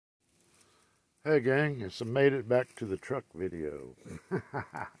Hey gang, it's a made it back to the truck video.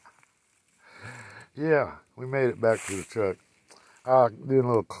 Yeah, we made it back to the truck. Doing a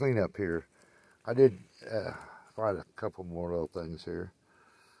little cleanup here. I did find a couple more little things here.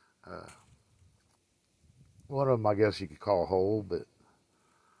 One of them I guess you could call a hole, but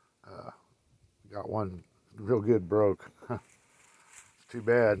got one real good broke. It's too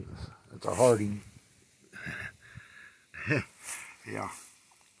bad. It's a hardy. Yeah.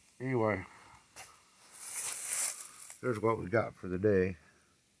 Anyway, there's what we got for the day.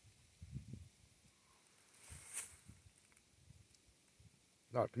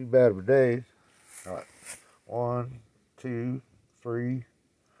 Not too bad of a day. Got 1, 2, 3,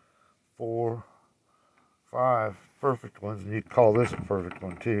 4, 5 perfect ones, and you can call this a perfect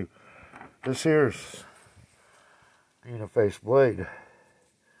one too. This here's uniface blade,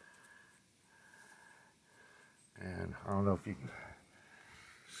 and I don't know if you can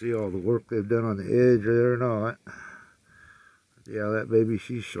see all the work they've done on the edge there or not. Yeah, that baby,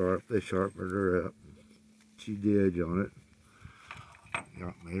 she's sharp. They sharpened her up. She did edge on it.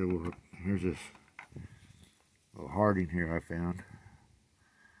 Yeah, made it work. Here's this little harding here I found.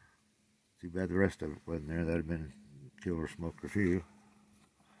 Too bad the rest of it wasn't there. That'd have been a killer smoker too.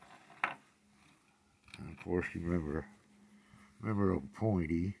 And of course, you remember old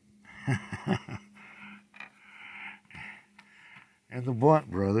Pointy. And the Blunt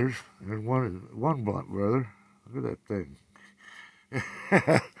brothers. There's one Blunt brother. Look at that thing.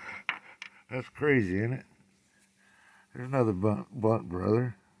 That's crazy, isn't it? There's another Blunt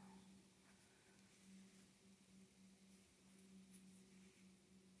brother.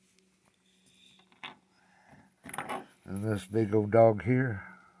 And this big old dog here.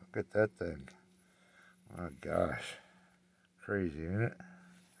 Look at that thing. My gosh. Crazy, isn't it?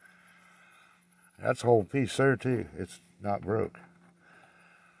 That's a whole piece there too. It's not broke.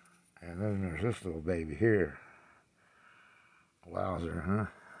 And then there's this little baby here. Wowzer,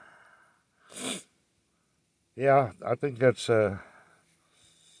 huh? Yeah, I think that's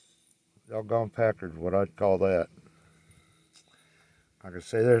doggone Packard, what I'd call that. Like I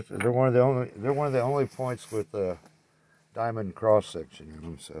say, they're one of the only points with diamond cross section in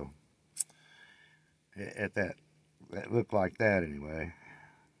them. So at that looked like that anyway.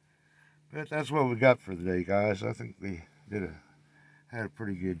 But that's what we got for the day, guys. I think we had a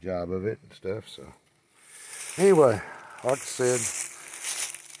pretty good job of it and stuff. So anyway, like I said,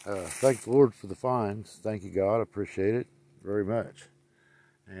 thank the Lord for the finds. Thank you, God. I appreciate it very much,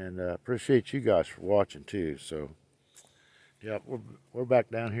 and appreciate you guys for watching too. So yeah, we're back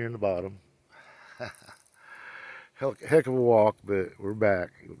down here in the bottom. Heck of a walk, but we're back.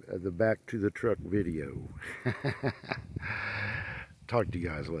 The back to the truck video. Talk to you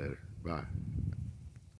guys later. Bye.